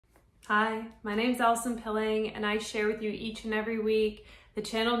Hi, my name's Allison and I share with you each and every week the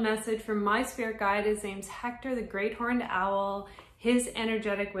channeled message from my spirit guide. His name's Hector, the Great Horned Owl, his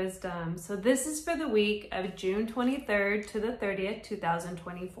energetic wisdom. So this is for the week of June 23rd to the 30th,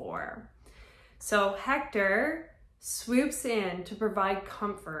 2024. So Hector swoops in to provide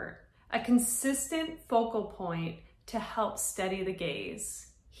comfort, a consistent focal point to help steady the gaze.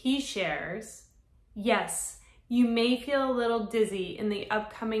 He shares, yes, you may feel a little dizzy in the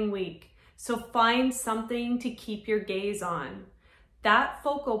upcoming week, so find something to keep your gaze on. That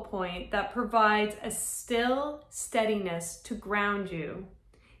focal point that provides a still steadiness to ground you.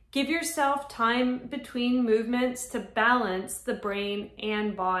 Give yourself time between movements to balance the brain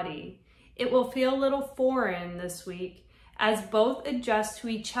and body. It will feel a little foreign this week as both adjust to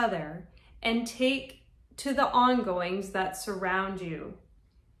each other and take to the ongoings that surround you.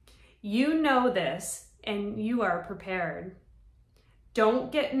 You know this, and you are prepared.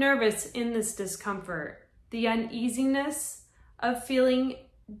 Don't get nervous in this discomfort. The uneasiness of feeling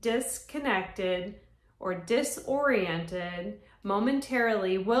disconnected or disoriented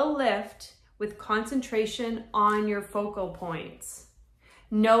momentarily will lift with concentration on your focal points.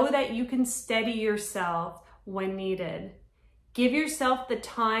 Know that you can steady yourself when needed. Give yourself the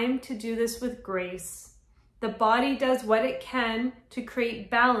time to do this with grace. The body does what it can to create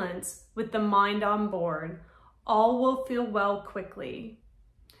balance with the mind on board. All will feel well quickly.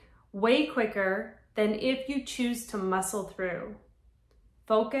 Way quicker than if you choose to muscle through.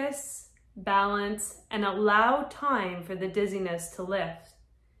 Focus, balance, and allow time for the dizziness to lift.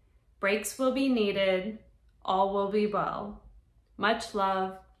 Breaks will be needed. All will be well. Much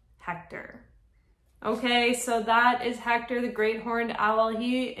love, Hector. Okay, so that is Hector, the Great Horned Owl.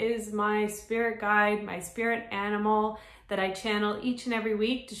 He is my spirit guide, my spirit animal that I channel each and every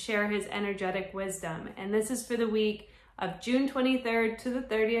week to share his energetic wisdom. And this is for the week of June 23rd to the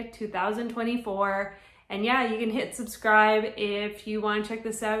 30th, 2024. And yeah, you can hit subscribe if you want to check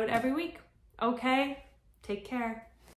this out every week. Okay, take care.